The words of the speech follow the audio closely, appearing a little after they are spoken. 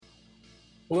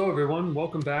Hello, everyone.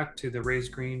 Welcome back to the Raise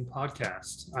Green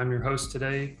podcast. I'm your host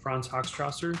today, Franz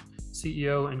Hochstrasser,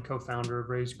 CEO and co-founder of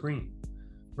Raise Green.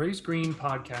 Raise Green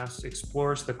podcast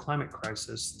explores the climate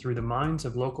crisis through the minds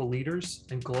of local leaders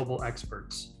and global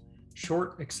experts.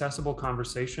 Short, accessible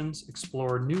conversations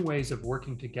explore new ways of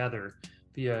working together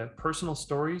via personal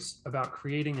stories about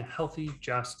creating a healthy,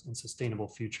 just, and sustainable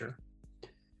future.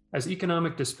 As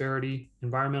economic disparity,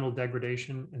 environmental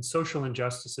degradation, and social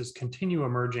injustices continue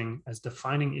emerging as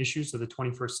defining issues of the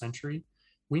 21st century,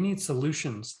 we need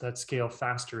solutions that scale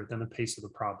faster than the pace of the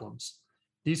problems.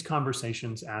 These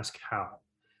conversations ask how.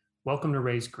 Welcome to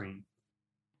Raise Green.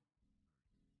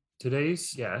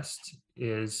 Today's guest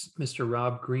is Mr.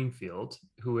 Rob Greenfield,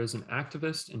 who is an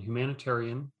activist and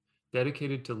humanitarian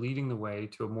dedicated to leading the way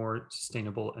to a more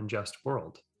sustainable and just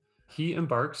world. He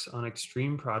embarks on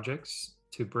extreme projects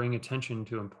to bring attention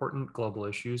to important global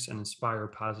issues and inspire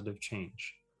positive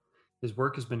change. His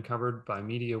work has been covered by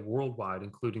media worldwide,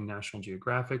 including National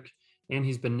Geographic, and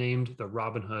he's been named the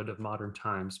Robin Hood of modern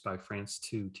times by France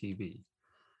 2 TV.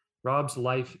 Rob's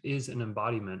life is an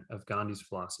embodiment of Gandhi's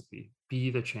philosophy: be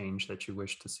the change that you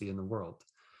wish to see in the world.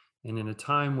 And in a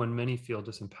time when many feel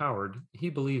disempowered, he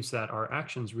believes that our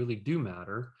actions really do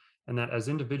matter, and that as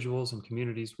individuals and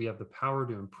communities, we have the power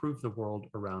to improve the world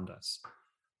around us.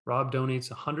 Rob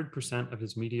donates 100% of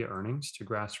his media earnings to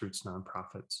grassroots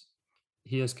nonprofits.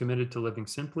 He is committed to living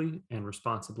simply and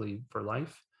responsibly for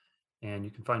life, and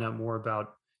you can find out more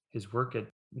about his work at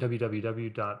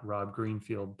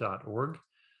www.robgreenfield.org.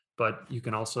 But you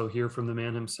can also hear from the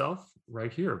man himself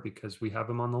right here because we have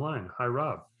him on the line. Hi,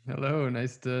 Rob. Hello,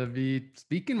 nice to be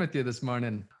speaking with you this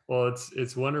morning. Well,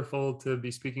 it's wonderful to be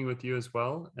speaking with you as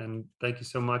well. And thank you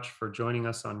so much for joining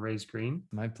us on Raise Green.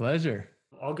 My pleasure.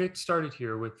 I'll get started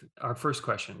here with our first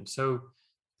question. So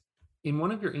in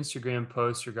one of your Instagram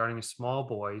posts regarding a small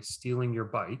boy stealing your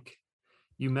bike,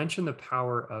 you mentioned the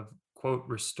power of, quote,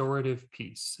 restorative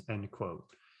peace, end quote,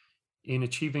 in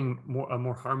achieving a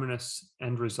more harmonious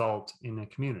end result in a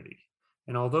community.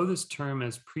 And although this term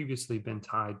has previously been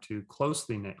tied to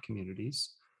closely knit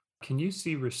communities, can you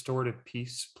see restorative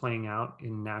peace playing out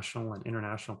in national and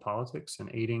international politics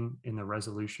and aiding in the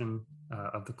resolution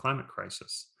of the climate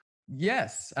crisis?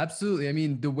 Yes, absolutely. I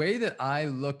mean, the way that I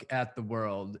look at the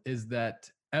world is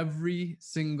that every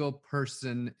single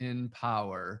person in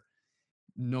power,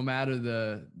 no matter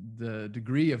the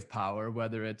degree of power,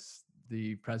 whether it's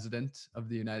the president of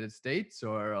the United States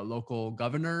or a local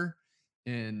governor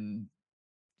in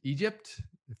Egypt,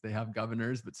 if they have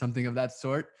governors, but something of that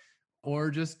sort, or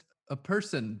just a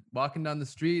person walking down the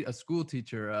street, a school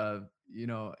teacher,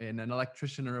 and an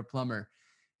electrician or a plumber.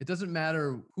 It doesn't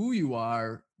matter who you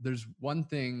are. There's one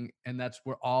thing, and that's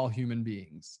we're all human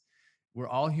beings. We're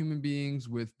all human beings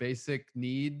with basic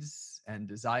needs and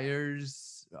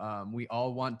desires. We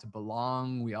all want to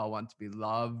belong. We all want to be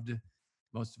loved.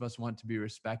 Most of us want to be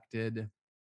respected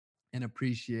and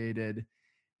appreciated.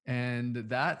 And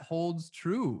that holds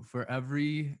true for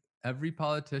every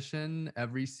politician,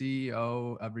 every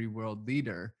CEO, every world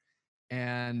leader.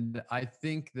 And I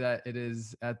think that it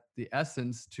is at the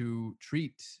essence to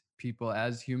treat people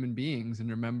as human beings and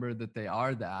remember that they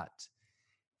are that.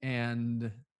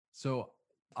 And so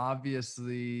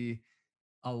obviously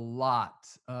a lot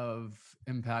of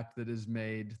impact that is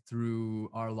made through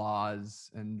our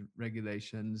laws and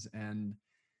regulations and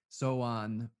so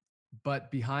on.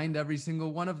 But behind every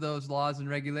single one of those laws and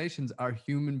regulations are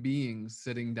human beings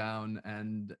sitting down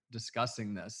and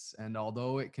discussing this. And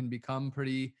although it can become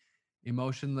pretty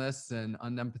emotionless and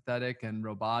unempathetic and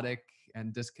robotic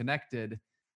and disconnected,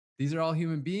 these are all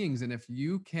human beings. And if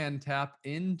you can tap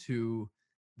into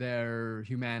their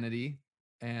humanity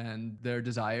and their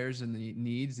desires and the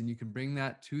needs, and you can bring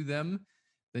that to them,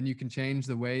 then you can change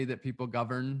the way that people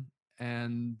govern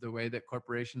and the way that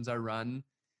corporations are run.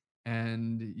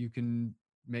 And you can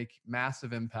make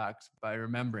massive impacts by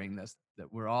remembering this,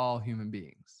 that we're all human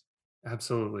beings.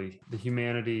 Absolutely. The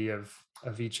humanity of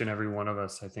each and every one of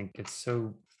us, I think it's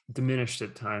so diminished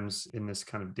at times in this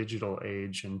kind of digital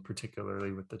age, and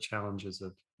particularly with the challenges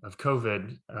of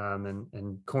COVID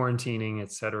and quarantining,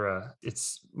 et cetera.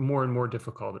 It's more and more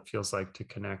difficult, it feels like, to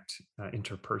connect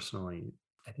interpersonally.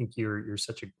 I think you're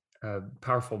such a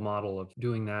powerful model of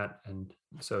doing that. And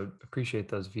so appreciate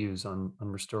those views on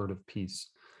restorative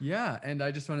peace. Yeah, and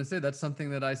I just want to say that's something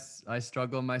that I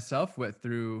struggle myself with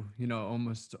through,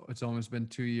 it's almost been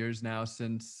 2 years now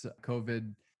since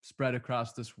COVID spread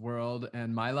across this world,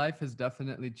 and my life has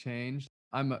definitely changed.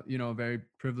 I'm a very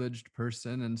privileged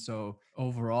person, and so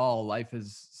overall life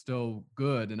is still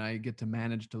good and I get to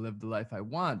manage to live the life I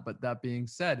want. But that being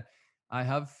said, I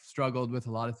have struggled with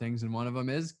a lot of things, and one of them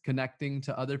is connecting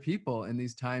to other people in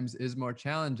these times is more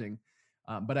challenging.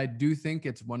 But I do think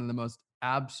it's one of the most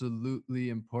absolutely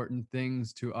important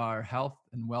things to our health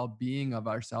and well-being of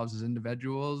ourselves as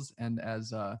individuals and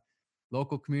as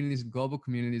local communities and global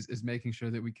communities is making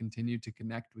sure that we continue to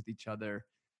connect with each other.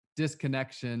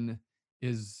 Disconnection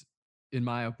is, in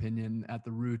my opinion, at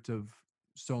the root of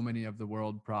so many of the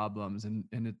world problems, and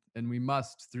we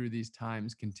must through these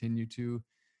times continue to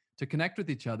connect with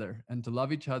each other and to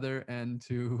love each other and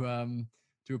to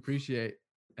appreciate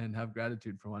and have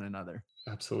gratitude for one another.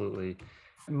 Absolutely.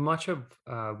 Much of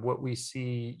what we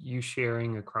see you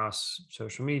sharing across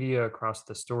social media, across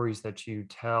the stories that you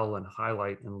tell and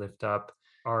highlight and lift up,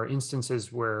 are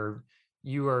instances where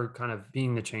you are kind of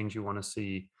being the change you want to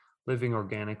see, living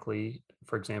organically.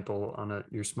 For example, on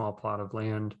your small plot of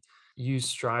land, you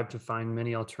strive to find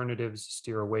many alternatives,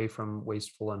 steer away from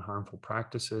wasteful and harmful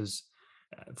practices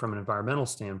from an environmental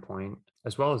standpoint,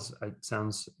 as well as it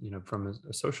sounds, from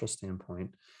a social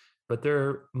standpoint. But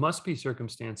there must be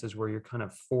circumstances where you're kind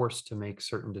of forced to make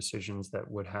certain decisions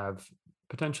that would have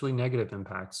potentially negative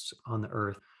impacts on the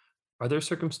earth. Are there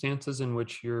circumstances in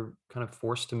which you're kind of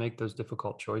forced to make those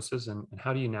difficult choices, and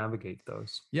how do you navigate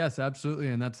those? Yes, absolutely,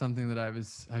 and that's something that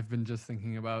I've been just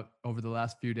thinking about over the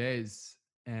last few days.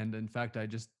 And in fact, I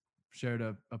just shared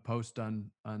a post on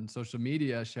social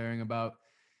media sharing about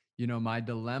my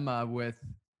dilemma with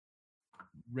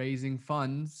raising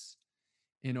funds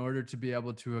in order to be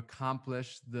able to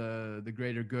accomplish the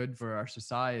greater good for our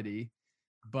society,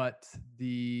 but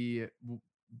the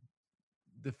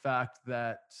fact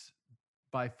that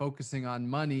by focusing on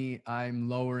money I'm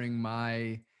lowering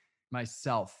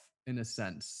myself in a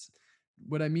sense.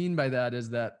 What I mean by that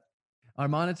is that our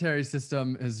monetary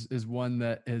system is one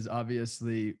that is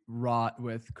obviously wrought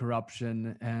with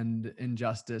corruption and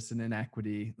injustice and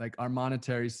inequity. Like, our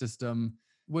monetary system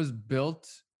was built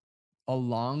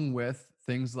along with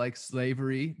things like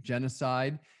slavery,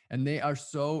 genocide, and they are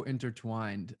so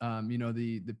intertwined.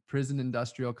 The prison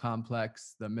industrial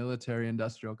complex, the military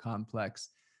industrial complex,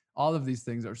 all of these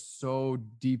things are so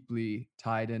deeply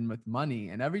tied in with money.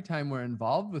 And every time we're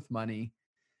involved with money,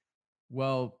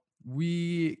 well,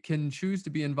 we can choose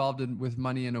to be involved with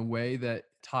money in a way that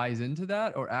ties into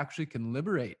that or actually can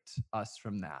liberate us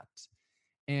from that.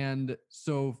 And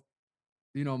so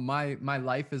my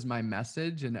life is my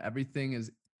message, and everything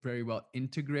is very well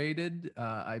integrated.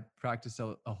 I practice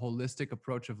a holistic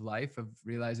approach of life, of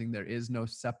realizing there is no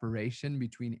separation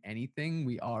between anything.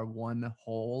 We are one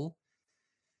whole.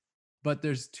 But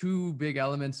there's two big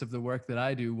elements of the work that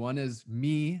I do. One is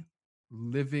me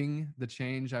living the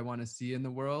change I want to see in the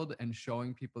world and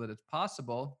showing people that it's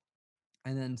possible.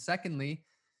 And then secondly,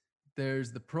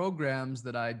 there's the programs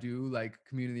that I do, like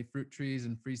Community Fruit Trees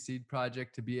and Free Seed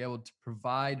Project, to be able to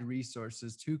provide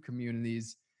resources to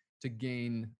communities to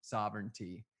gain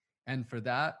sovereignty. And for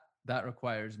that, that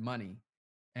requires money.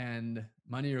 And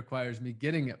money requires me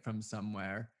getting it from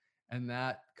somewhere. And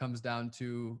that comes down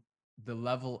to the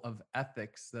level of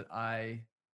ethics that I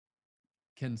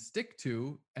can stick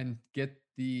to and get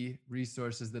the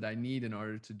resources that I need in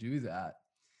order to do that.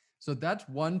 So that's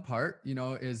one part,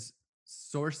 is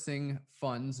sourcing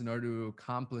funds in order to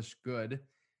accomplish good.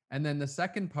 And then the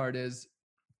second part is,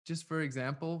 just for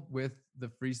example, with the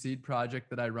Free Seed Project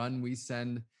that I run, we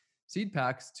send seed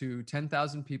packs to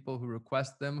 10,000 people who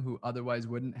request them, who otherwise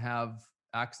wouldn't have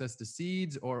access to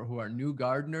seeds or who are new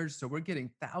gardeners. So we're getting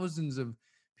thousands of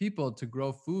people to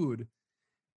grow food,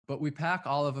 but we pack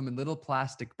all of them in little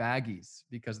plastic baggies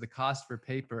because the cost for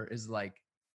paper is like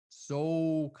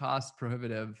so cost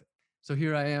prohibitive. So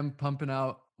here I am pumping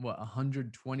out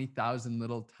 120,000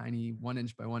 little tiny 1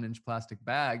 inch by 1 inch plastic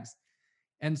bags.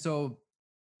 And so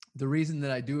the reason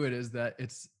that I do it is that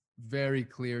it's very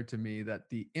clear to me that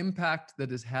the impact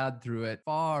that is had through it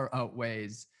far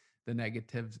outweighs the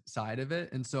negative side of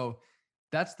it. And so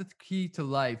that's the key to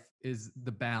life, is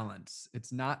the balance.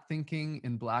 It's not thinking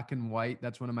in black and white.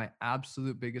 That's one of my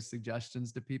absolute biggest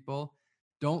suggestions to people.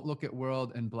 Don't look at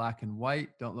world in black and white.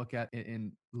 Don't look at it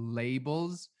in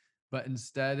labels, but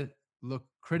instead look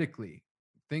critically.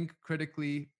 Think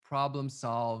critically, problem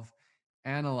solve,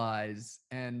 analyze,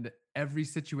 and every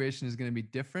situation is going to be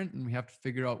different, and we have to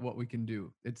figure out what we can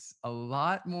do. It's a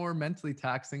lot more mentally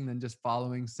taxing than just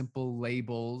following simple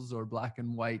labels or black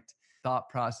and white thought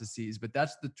processes. But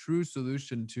that's the true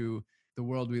solution to the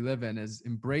world we live in, is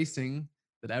embracing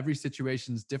that every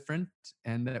situation is different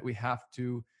and that we have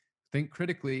to think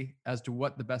critically as to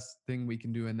what the best thing we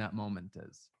can do in that moment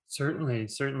is. Certainly,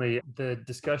 certainly. The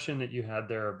discussion that you had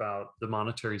there about the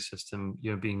monetary system,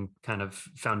 being kind of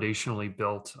foundationally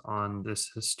built on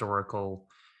this historical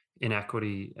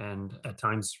inequity and at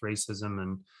times racism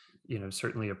and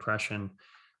certainly oppression.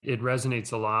 It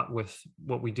resonates a lot with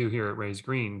what we do here at Raise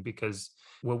Green, because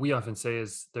what we often say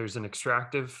is there's an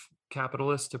extractive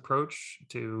capitalist approach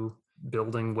to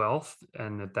building wealth,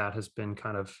 and that has been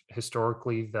kind of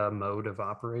historically the mode of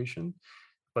operation.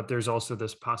 But there's also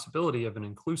this possibility of an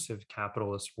inclusive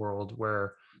capitalist world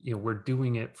where we're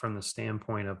doing it from the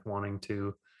standpoint of wanting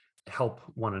to help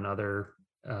one another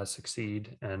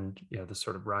succeed, and the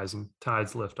sort of rising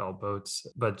tides lift all boats.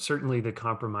 But certainly the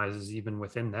compromises even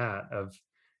within that of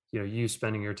you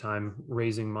spending your time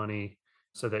raising money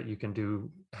so that you can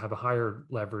have a higher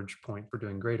leverage point for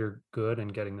doing greater good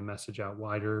and getting the message out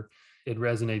wider. It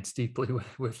resonates deeply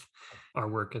with our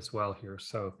work as well here.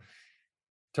 So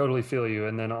totally feel you.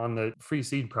 And then on the Free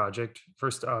Seed Project,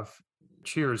 first off,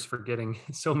 cheers for getting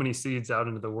so many seeds out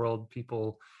into the world,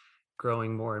 people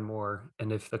growing more and more.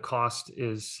 And if the cost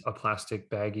is a plastic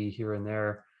baggie here and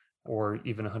there, or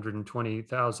even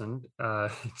 120,000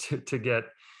 to get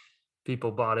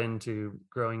people bought into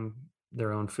growing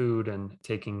their own food and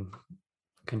taking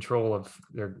control of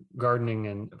their gardening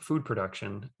and food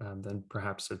production, then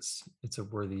perhaps it's a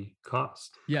worthy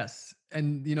cost. Yes.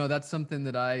 And, that's something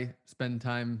that I spend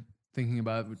time thinking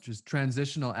about, which is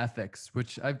transitional ethics,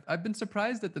 which I've been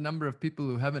surprised at the number of people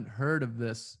who haven't heard of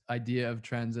this idea of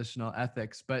transitional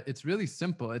ethics, but it's really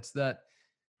simple. It's that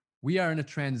we are in a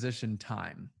transition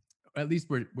time. Or at least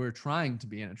we're trying to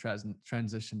be in a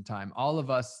transition time. All of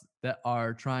us that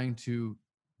are trying to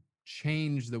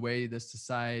change the way the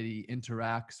society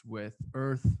interacts with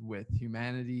Earth, with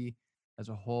humanity as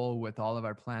a whole, with all of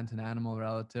our plant and animal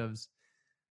relatives.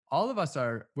 All of us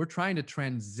we're trying to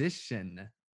transition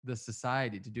the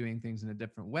society to doing things in a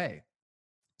different way.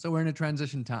 So we're in a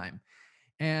transition time.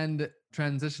 And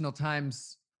transitional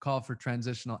times call for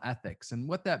transitional ethics. And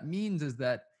what that means is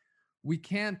that we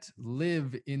can't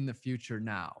live in the future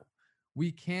now.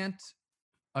 We can't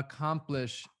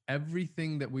accomplish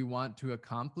everything that we want to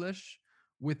accomplish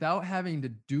without having to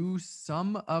do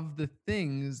some of the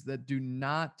things that do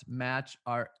not match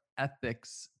our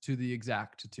ethics to the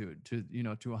exactitude, to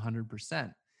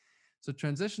 100%. So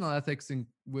transitional ethics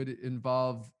would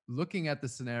involve looking at the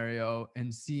scenario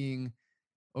and seeing,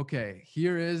 okay,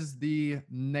 here is the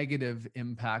negative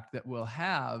impact that we'll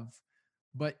have,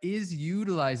 but is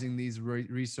utilizing these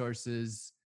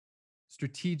resources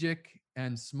strategic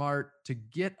and smart to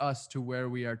get us to where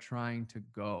we are trying to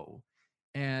go?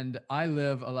 And I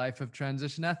live a life of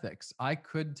transition ethics. I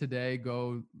could today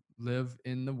go live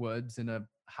in the woods in a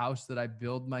house that I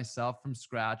build myself from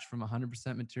scratch from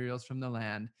 100% materials from the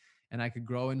land, and I could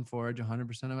grow and forage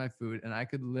 100% of my food, and I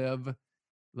could live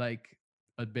like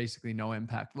a basically no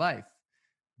impact life.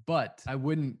 But I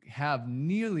wouldn't have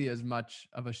nearly as much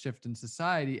of a shift in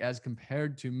society as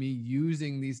compared to me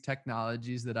using these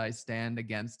technologies that I stand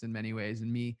against in many ways,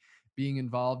 and me being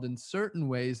involved in certain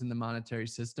ways in the monetary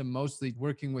system, mostly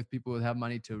working with people who have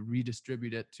money to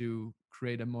redistribute it to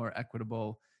create a more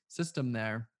equitable system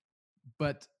there.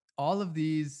 But all of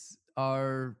these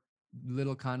are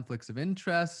little conflicts of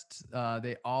interest.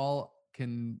 They all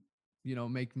can,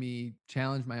 make me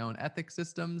challenge my own ethics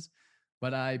systems.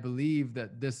 But I believe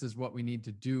that this is what we need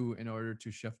to do in order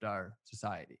to shift our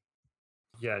society.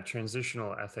 Yeah,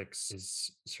 transitional ethics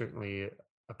is certainly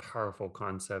a powerful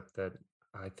concept that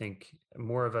I think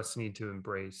more of us need to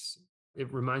embrace.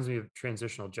 It reminds me of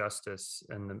transitional justice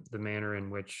and the manner in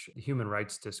which human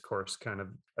rights discourse kind of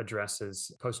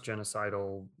addresses post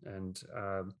genocidal and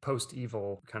post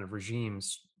evil kind of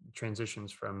regimes,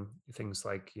 transitions from things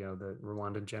like the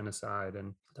Rwandan genocide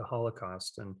and the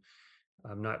Holocaust. And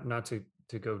not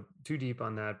to go too deep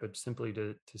on that, but simply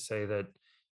to say that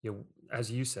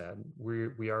as you said,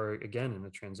 we are again in a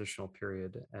transitional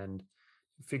period, and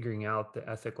figuring out the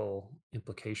ethical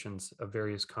implications of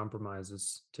various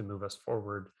compromises to move us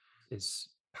forward is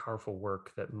powerful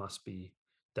work that must be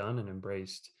done and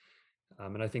embraced.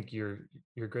 And I think you're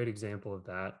a great example of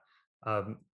that.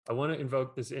 Um, I want to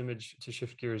invoke this image to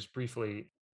shift gears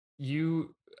briefly.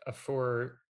 You,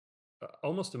 for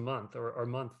almost a month or a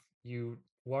month, you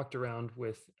walked around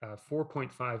with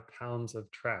 4.5 pounds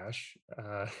of trash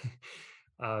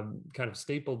kind of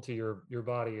stapled to your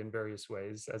body in various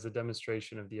ways as a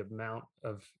demonstration of the amount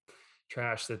of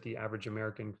trash that the average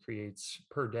American creates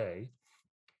per day.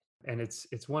 And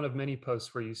it's one of many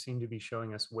posts where you seem to be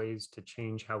showing us ways to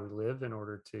change how we live in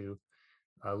order to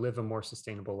live a more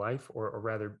sustainable life, or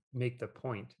rather make the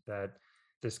point that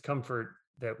this comfort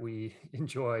that we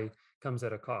enjoy comes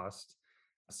at a cost.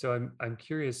 So I'm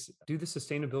curious, do the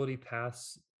sustainability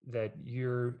paths that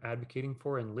you're advocating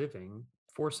for and living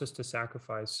force us to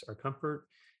sacrifice our comfort?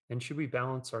 And should we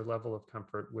balance our level of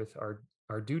comfort with our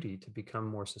our duty to become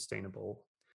more sustainable.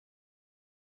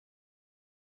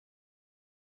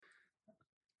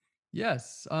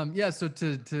 Yes. Yeah. So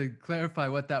to clarify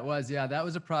what that was, yeah, that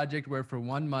was a project where for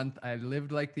 1 month I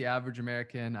lived like the average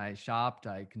American. I shopped,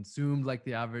 I consumed like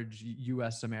the average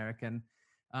U.S. American.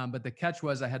 But the catch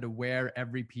was I had to wear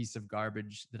every piece of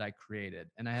garbage that I created,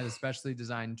 and I had a specially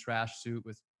designed trash suit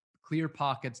with clear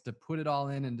pockets to put it all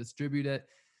in and distribute it.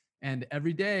 And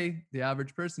every day, the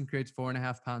average person creates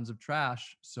 4.5 pounds of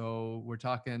trash. So we're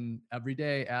talking every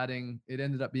day adding, it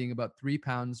ended up being about 3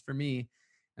 pounds for me.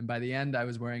 And by the end, I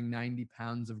was wearing 90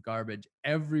 pounds of garbage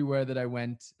everywhere that I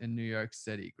went in New York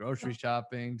City, grocery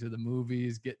shopping, to the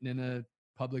movies, getting in a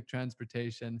public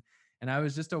transportation. And I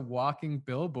was just a walking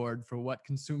billboard for what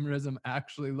consumerism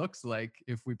actually looks like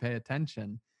if we pay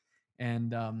attention.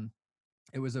 And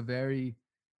it was a very,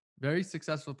 very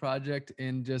successful project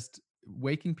in just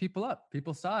waking people up.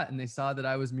 People saw it and they saw that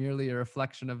I was merely a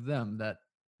reflection of them, that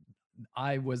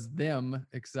I was them,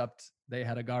 except they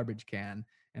had a garbage can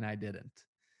and I didn't.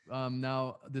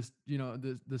 Now, this,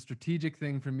 the strategic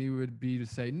thing for me would be to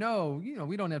say, no,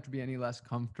 we don't have to be any less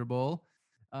comfortable.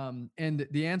 And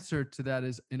the answer to that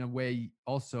is, in a way,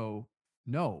 also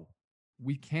no,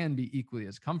 we can be equally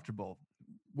as comfortable.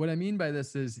 What I mean by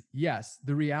this is, yes,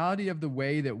 the reality of the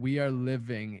way that we are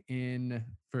living in,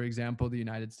 for example, the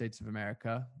United States of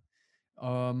America,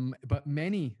 but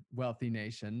many wealthy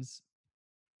nations,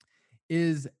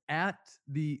 is at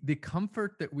the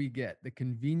comfort that we get, the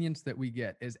convenience that we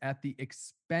get is at the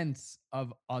expense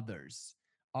of others,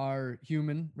 our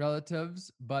human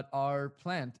relatives, but our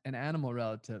plant and animal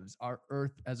relatives, our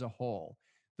earth as a whole.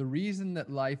 The reason that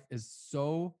life is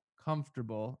so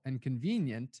comfortable and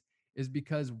convenient is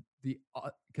because the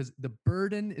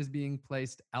burden is being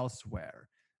placed elsewhere.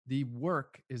 The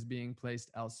work is being placed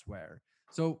elsewhere.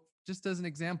 So just as an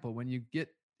example, when you get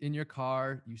in your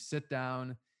car, you sit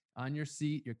down on your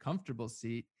seat, your comfortable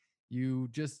seat, you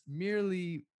just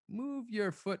merely move your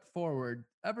foot forward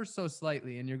ever so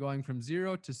slightly, and you're going from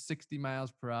 0 to 60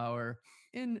 miles per hour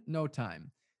in no time.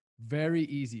 Very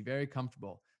easy, very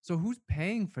comfortable. So, who's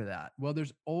paying for that? Well,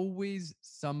 there's always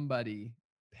somebody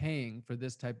paying for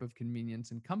this type of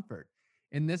convenience and comfort.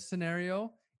 In this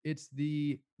scenario, it's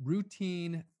the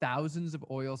routine thousands of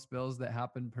oil spills that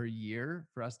happen per year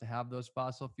for us to have those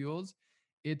fossil fuels.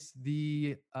 It's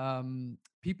the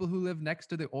people who live next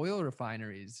to the oil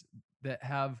refineries that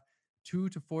have 2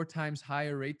 to 4 times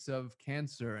higher rates of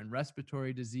cancer and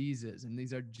respiratory diseases. And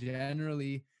these are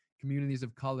generally communities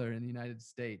of color in the United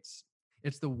States.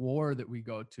 It's the war that we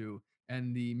go to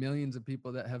and the millions of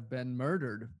people that have been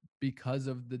murdered because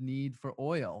of the need for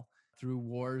oil through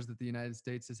wars that the United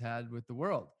States has had with the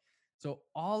world. So,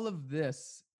 all of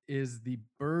this is the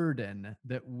burden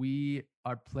that we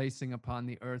are placing upon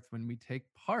the earth when we take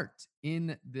part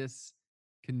in this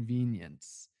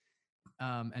convenience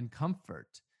and comfort.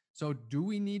 So, do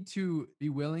we need to be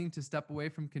willing to step away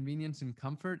from convenience and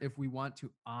comfort if we want to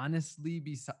honestly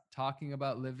be talking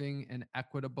about living an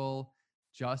equitable,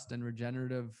 just, and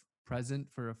regenerative present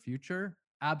for a future?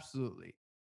 Absolutely.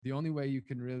 The only way you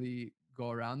can really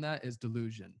go around that is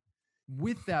delusion.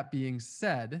 With that being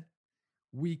said,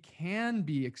 we can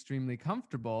be extremely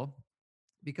comfortable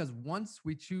because once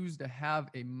we choose to have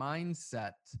a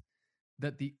mindset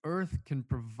that the earth can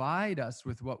provide us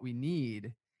with what we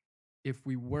need, if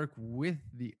we work with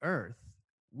the earth,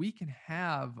 we can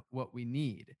have what we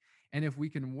need. And if we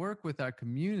can work with our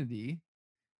community,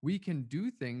 we can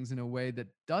do things in a way that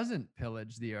doesn't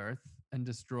pillage the earth and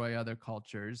destroy other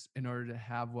cultures in order to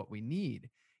have what we need.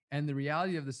 And the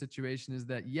reality of the situation is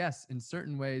that, yes, in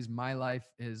certain ways, my life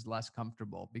is less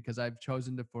comfortable because I've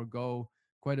chosen to forego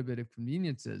quite a bit of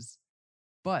conveniences.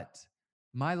 But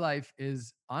my life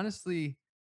is honestly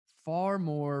far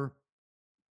more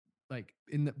like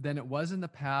than it was in the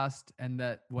past, and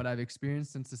that what I've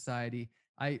experienced in society,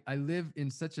 I live in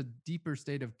such a deeper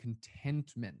state of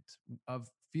contentment, of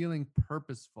feeling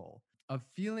purposeful, of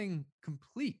feeling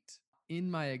complete in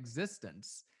my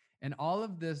existence. And all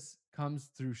of this comes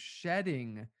through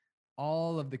shedding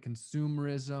all of the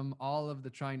consumerism, all of the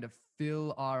trying to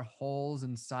fill our holes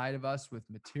inside of us with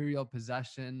material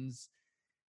possessions,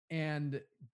 and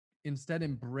instead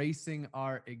embracing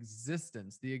our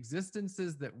existence, the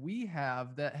existences that we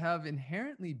have that have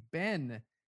inherently been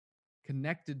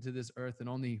connected to this earth and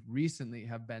only recently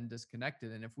have been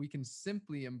disconnected. And if we can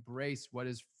simply embrace what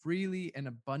is freely and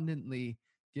abundantly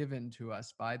given to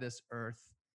us by this earth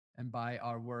and by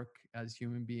our work as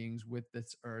human beings with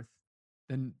this earth,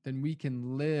 then we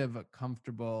can live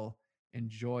comfortable,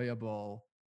 enjoyable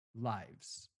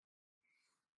lives.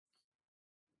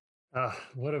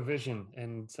 What a vision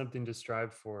and something to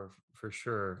strive for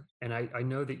sure. And I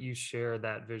know that you share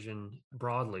that vision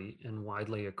broadly and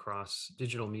widely across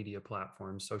digital media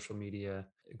platforms, social media,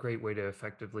 a great way to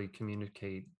effectively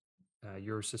communicate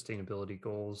your sustainability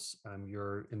goals,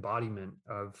 your embodiment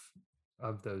of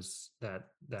those that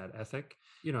ethic.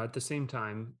 At the same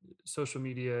time, social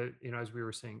media, as we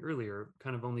were saying earlier,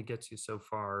 kind of only gets you so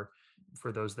far.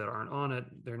 For those that aren't on it,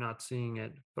 they're not seeing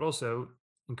it, but also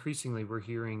increasingly we're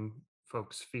hearing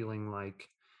folks feeling like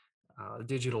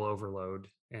digital overload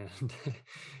and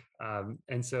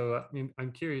and so I mean,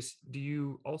 I'm curious, do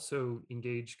you also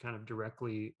engage kind of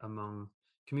directly among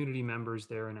community members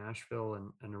there in Asheville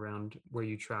and around where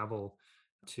you travel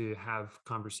to have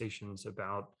conversations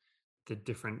about the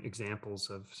different examples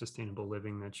of sustainable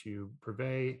living that you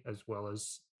purvey, as well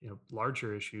as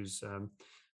larger issues,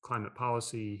 climate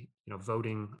policy,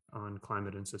 voting on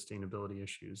climate and sustainability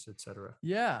issues, et cetera?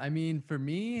 Yeah, I mean, for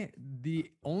me, the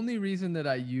only reason that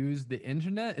I use the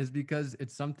internet is because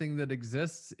it's something that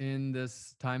exists in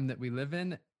this time that we live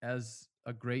in as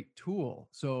a great tool.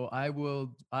 So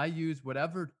I use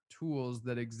whatever tools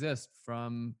that exist,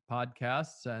 from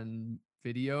podcasts and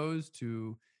videos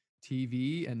to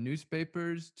TV and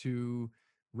newspapers to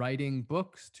writing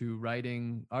books to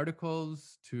writing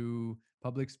articles to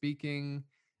public speaking.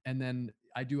 And then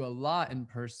I do a lot in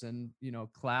person,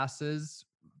 classes,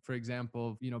 for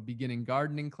example, beginning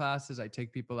gardening classes. I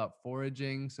take people out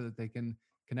foraging so that they can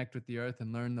connect with the earth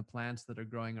and learn the plants that are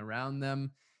growing around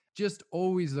them. Just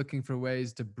always looking for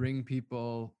ways to bring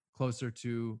people closer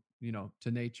to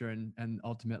nature and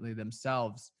ultimately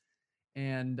themselves.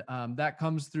 And that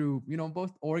comes through,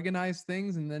 both organized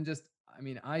things, and then just, I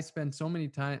mean, I spend so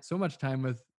much time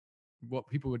with what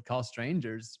people would call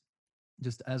strangers,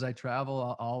 just as I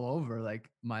travel all over. Like,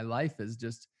 my life is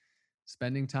just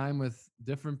spending time with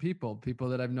different people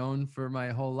that I've known for my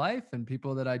whole life and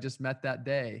people that I just met that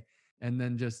day. And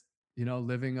then just,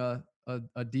 living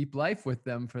a deep life with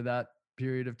them for that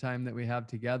period of time that we have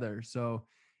together. So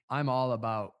I'm all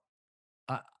about,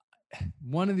 uh,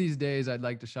 one of these days, I'd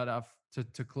like to shut off,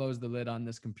 to close the lid on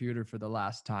this computer for the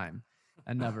last time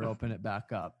and never open it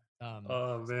back up.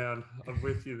 Oh man, I'm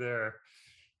with you there.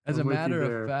 As a I'm with you matter of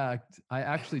there. fact, I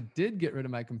actually did get rid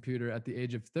of my computer at the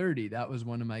age of 30. That was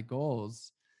one of my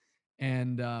goals.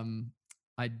 And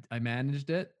I managed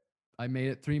it. I made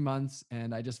it 3 months,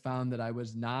 and I just found that I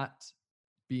was not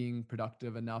being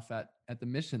productive enough at the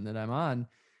mission that I'm on.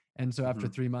 And so after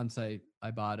Mhm. 3 months, I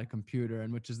bought a computer,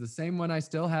 and which is the same one I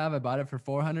still have. I bought it for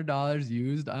 $400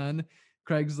 used on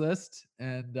Craigslist,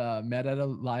 and met at a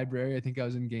library. I think I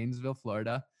was in Gainesville,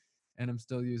 Florida, and I'm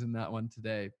still using that one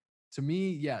today. To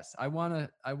me, yes,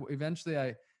 eventually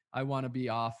I want to be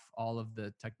off all of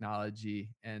the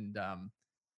technology. And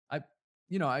I,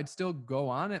 I'd still go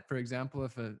on it. For example,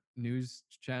 if a news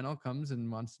channel comes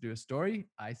and wants to do a story,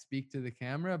 I speak to the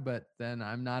camera, but then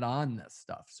I'm not on this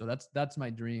stuff. So that's my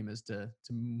dream, is to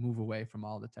move away from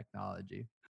all the technology.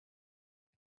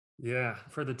 Yeah,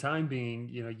 for the time being,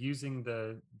 using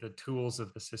the tools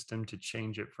of the system to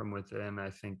change it from within, I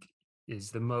think,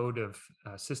 is the mode of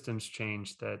systems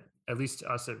change that at least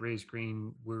us at Raise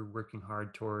Green we're working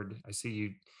hard toward. I see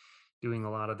you doing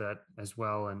a lot of that as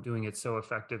well, and doing it so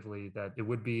effectively that it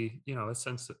would be, a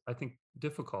sense, I think,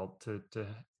 difficult to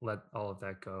let all of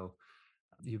that go.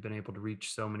 You've been able to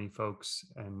reach so many folks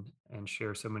and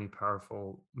share so many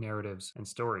powerful narratives and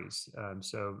stories.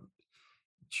 So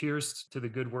cheers to the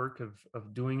good work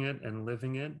of doing it and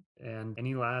living it. And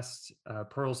any last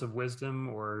pearls of wisdom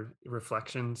or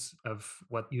reflections of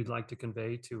what you'd like to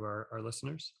convey to our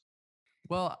listeners?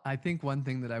 Well, I think one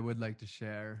thing that I would like to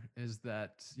share is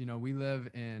that, we live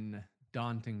in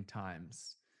daunting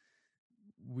times.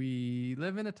 We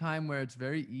live in a time where it's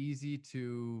very easy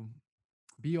to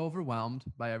be overwhelmed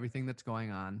by everything that's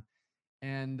going on.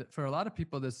 And for a lot of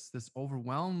people, this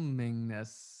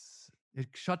overwhelmingness, it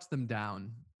shuts them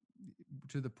down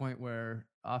to the point where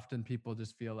often people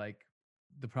just feel like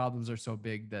the problems are so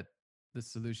big that the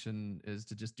solution is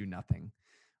to just do nothing,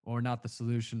 or not the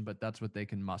solution, but that's what they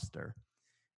can muster.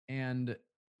 And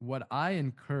what I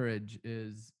encourage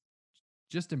is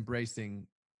just embracing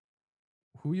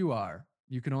who you are.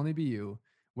 You can only be you,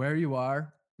 where you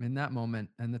are in that moment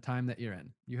and the time that you're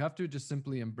in. You have to just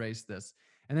simply embrace this.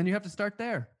 And then you have to start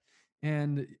there.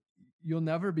 And you'll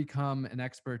never become an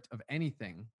expert of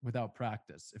anything without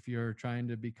practice. If you're trying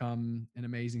to become an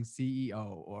amazing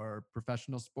CEO or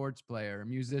professional sports player,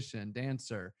 musician,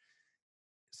 dancer,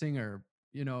 singer,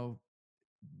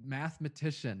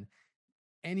 mathematician,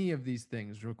 any of these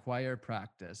things require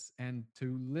practice. And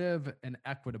to live an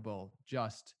equitable,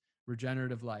 just,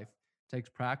 regenerative life takes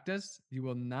practice. You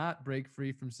will not break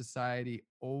free from society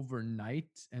overnight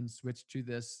and switch to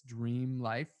this dream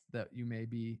life that you may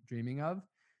be dreaming of.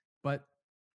 But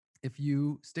if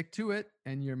you stick to it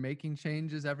and you're making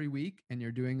changes every week and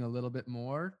you're doing a little bit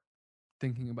more,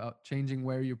 thinking about changing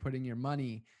where you're putting your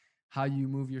money, how you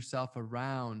move yourself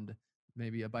around,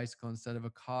 maybe a bicycle instead of a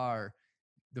car,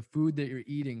 the food that you're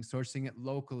eating, sourcing it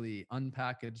locally,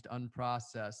 unpackaged,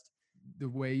 unprocessed, the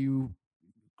way you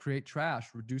create trash,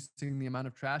 reducing the amount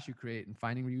of trash you create and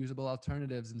finding reusable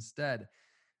alternatives instead.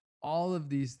 All of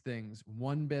these things,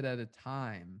 one bit at a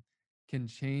time, can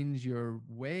change your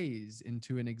ways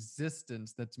into an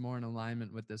existence that's more in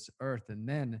alignment with this earth. And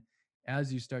then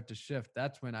as you start to shift,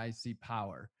 that's when I see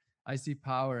power. I see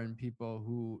power in people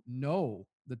who know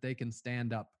that they can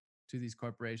stand up to these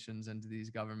corporations and to these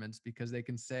governments because they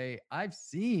can say, I've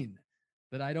seen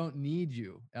that I don't need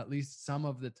you at least some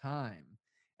of the time.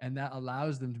 And that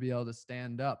allows them to be able to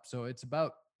stand up. So it's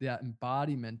about that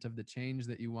embodiment of the change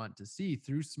that you want to see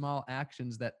through small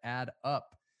actions that add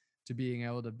up to being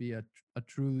able to be a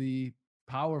truly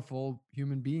powerful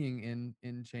human being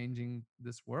in changing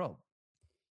this world.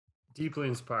 Deeply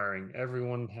inspiring.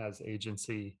 Everyone has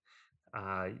agency.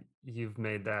 Uh, you've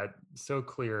made that so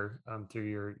clear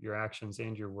through your actions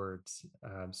and your words.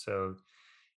 So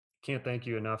can't thank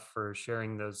you enough for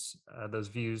sharing those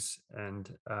views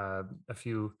and a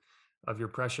few of your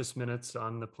precious minutes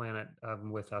on the planet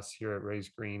with us here at Raise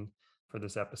Green for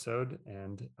this episode.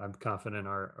 And I'm confident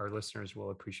our listeners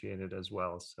will appreciate it as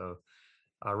well. So,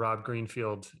 Rob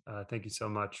Greenfield, thank you so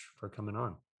much for coming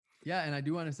on. Yeah, and I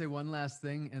do want to say one last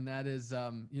thing, and that is,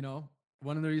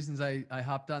 one of the reasons I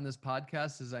hopped on this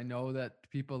podcast is I know that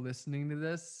people listening to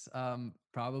this,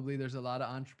 probably there's a lot of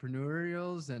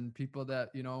entrepreneurials and people that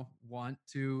want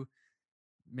to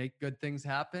make good things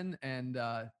happen, and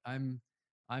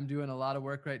I'm doing a lot of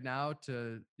work right now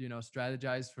to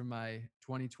strategize for my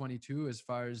 2022 as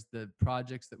far as the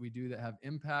projects that we do that have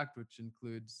impact, which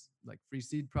includes like Free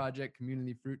Seed Project,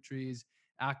 community fruit trees,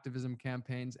 activism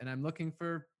campaigns, and I'm looking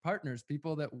for partners,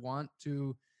 people that want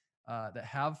to that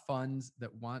have funds,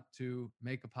 that want to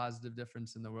make a positive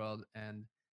difference in the world, and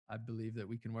I believe that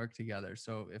we can work together.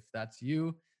 So if that's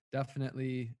you,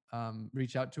 definitely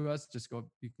reach out to us.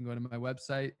 You can go to my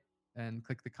website and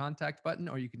click the contact button,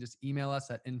 or you can just email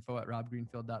us at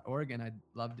info@robgreenfield.org, and I'd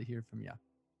love to hear from you.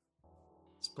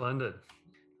 Splendid.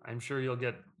 I'm sure you'll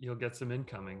get some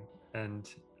incoming,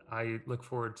 and I look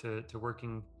forward to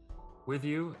working with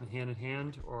you hand in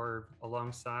hand or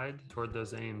alongside toward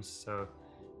those aims. So,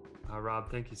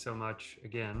 Rob, thank you so much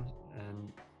again,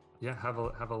 and yeah, have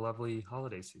a lovely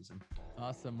holiday season.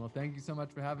 Awesome. Well, thank you so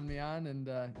much for having me on, and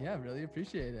really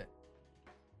appreciate it.